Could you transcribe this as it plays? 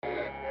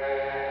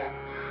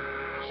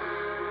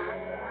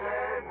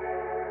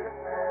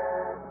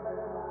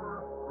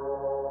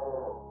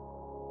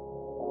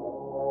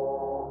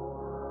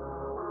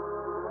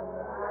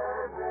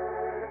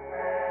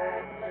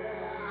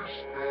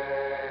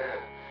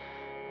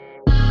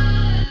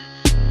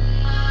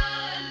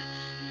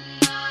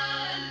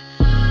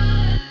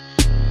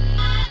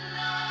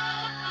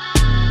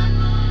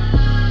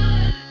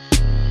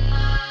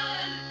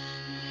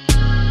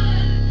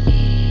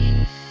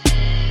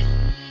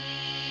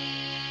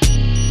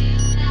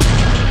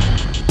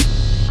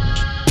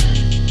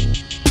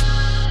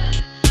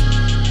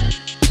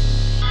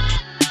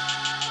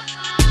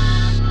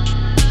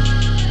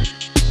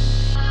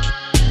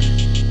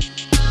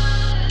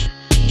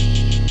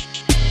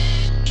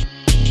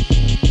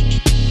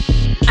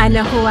I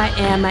know who I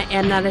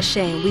am not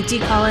ashamed. We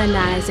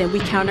decolonize and we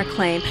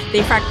counterclaim.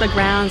 They frack the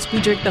grounds,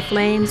 we drink the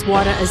flames.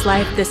 Water is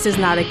life, this is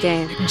not a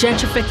game.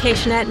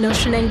 Gentrification at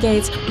Notion and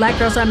Gates. Black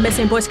girls are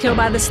missing, boys killed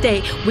by the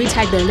state. We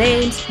tag their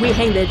names, we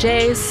hang their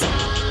J's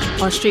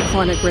on street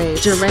corner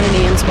graves.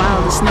 Geraniums,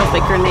 wild as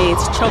snowflake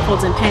grenades.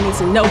 Chokeholds and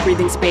panties and no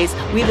breathing space.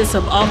 We the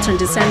subaltern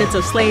descendants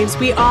of slaves.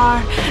 We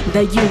are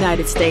the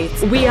United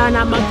States. We are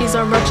not monkeys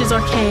or roaches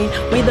or cane.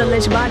 We the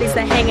lynched bodies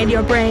that hang in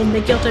your brain.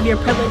 The guilt of your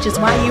privilege is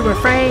why you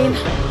refrain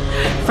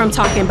from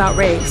talking about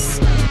race.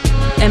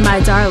 And my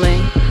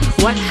darling,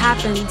 what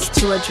happens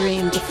to a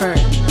dream deferred?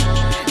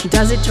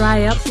 Does it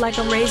dry up like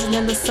a raisin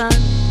in the sun?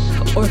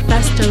 Or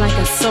fester like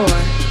a sore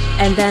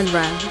and then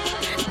run?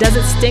 Does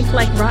it stink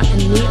like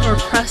rotten meat or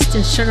crust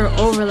and sugar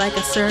over like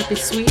a syrupy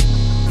sweet?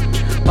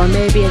 Or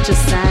maybe it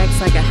just sags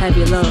like a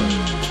heavy load?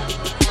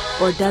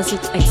 Or does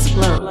it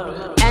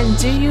explode? And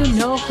do you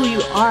know who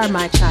you are,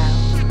 my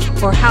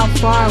child? Or how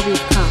far we've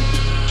come?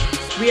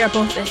 We are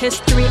both the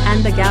history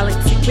and the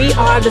galaxy. We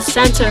are the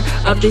center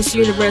of this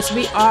universe.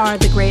 We are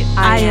the great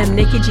I am.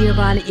 Nikki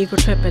Giovanni Eagle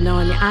tripping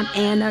on you. I'm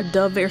Anna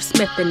Dover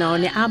Smithing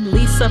on you. I'm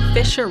Lisa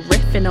Fisher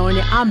riffing on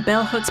you. I'm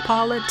Bell Hooks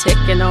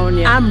politicking on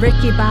you. I'm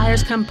Ricky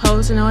Byers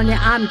composing on you.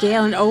 I'm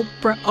Gail and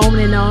Oprah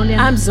owning on you.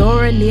 I'm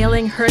Zora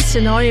kneeling,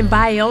 Hurston on you.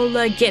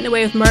 Viola getting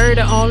away with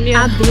murder on you.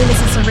 I'm Venus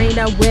and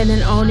Serena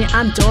winning on you.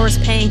 I'm Doris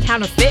Payne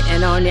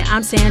counterfeiting on you.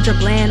 I'm Sandra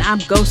Bland, I'm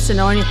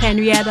ghosting on you.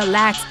 Henrietta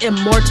Lacks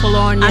immortal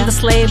on you. I'm the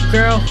slave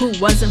girl who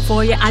wasn't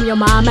for you. I'm your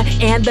mama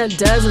and the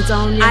dozens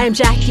on you. I am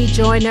Jackie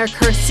Joyner,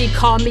 Kersee,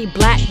 call me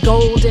black,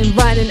 gold, and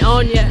running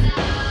on you.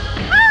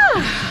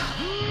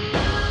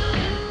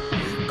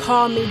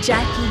 Call me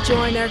Jackie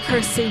Joyner,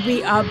 Kersee,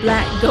 we are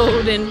black,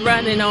 gold, and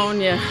running on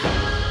you.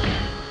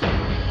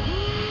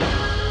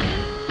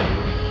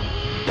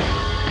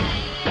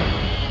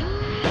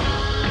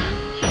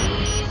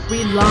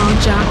 We long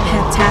jump,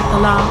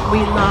 heptathlon. We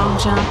long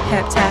jump,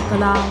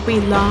 heptathlon. We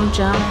long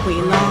jump, we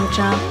long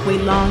jump, we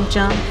long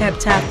jump,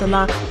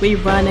 heptathlon. We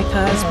run it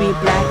cause we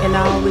black and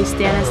all. We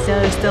standing still,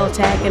 you're still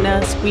tagging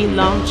us. We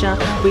long jump,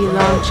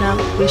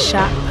 we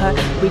shot put,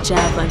 we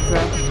javelin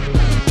throw.